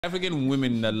African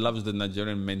women that loves the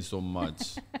Nigerian men so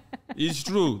much. It's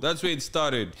true. That's where it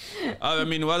started. I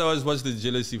mean, what's the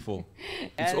jealousy for?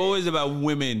 It's always about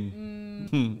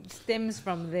women. Stems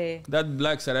from there. That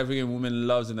black South African woman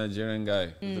loves the Nigerian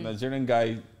guy. The Nigerian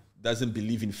guy doesn't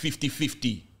believe in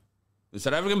 50-50. The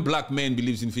South African black man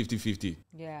believes in 50-50.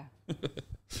 Yeah.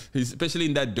 Especially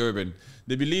in that Durban.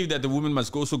 They believe that the woman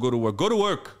must also go to work. Go to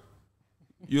work.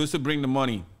 You also bring the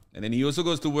money. And then he also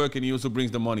goes to work and he also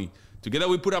brings the money. Together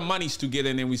we put our monies together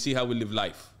and then we see how we live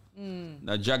life.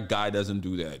 Now Jack guy doesn't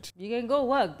do that. You can go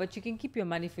work, but you can keep your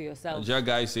money for yourself. Now, Jack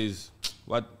guy says,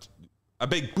 "What? I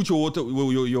beg, put your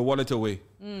wallet away.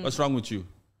 What's wrong with you?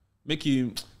 Make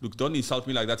him look. Don't insult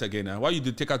me like that again. Why you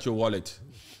did take out your wallet?"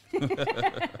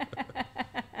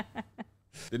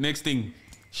 The next thing,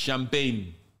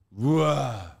 champagne.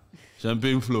 Wah!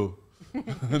 Champagne flow.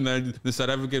 And then the South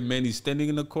African man is standing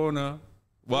in the corner.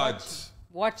 What?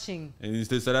 Watching. And it's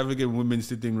the South African woman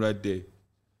sitting right there.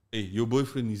 Hey, your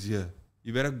boyfriend is here.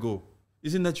 You better go.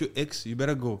 Isn't that your ex? You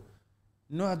better go.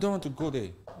 No, I don't want to go there.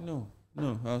 No.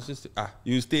 I was just,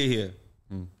 you stay here.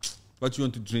 What you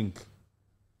want to drink?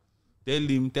 Tell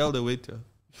him, tell the waiter.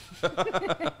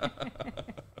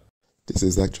 This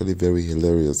is actually very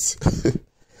hilarious.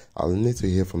 I'll need to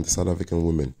hear from the South African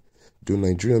women. Do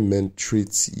Nigerian men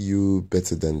treat you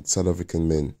better than South African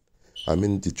men? I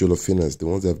mean the Jolofinas, the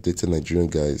ones that have dated Nigerian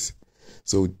guys.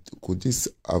 So could this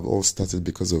have all started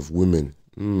because of women?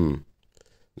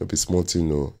 Not be small to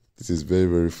know. This is very,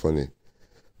 very funny.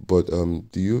 But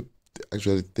do you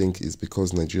actually think it's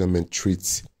because Nigerian men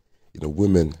treat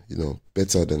women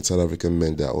better than South African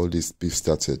men that all this beef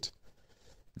started?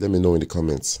 Let me know in the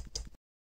comments.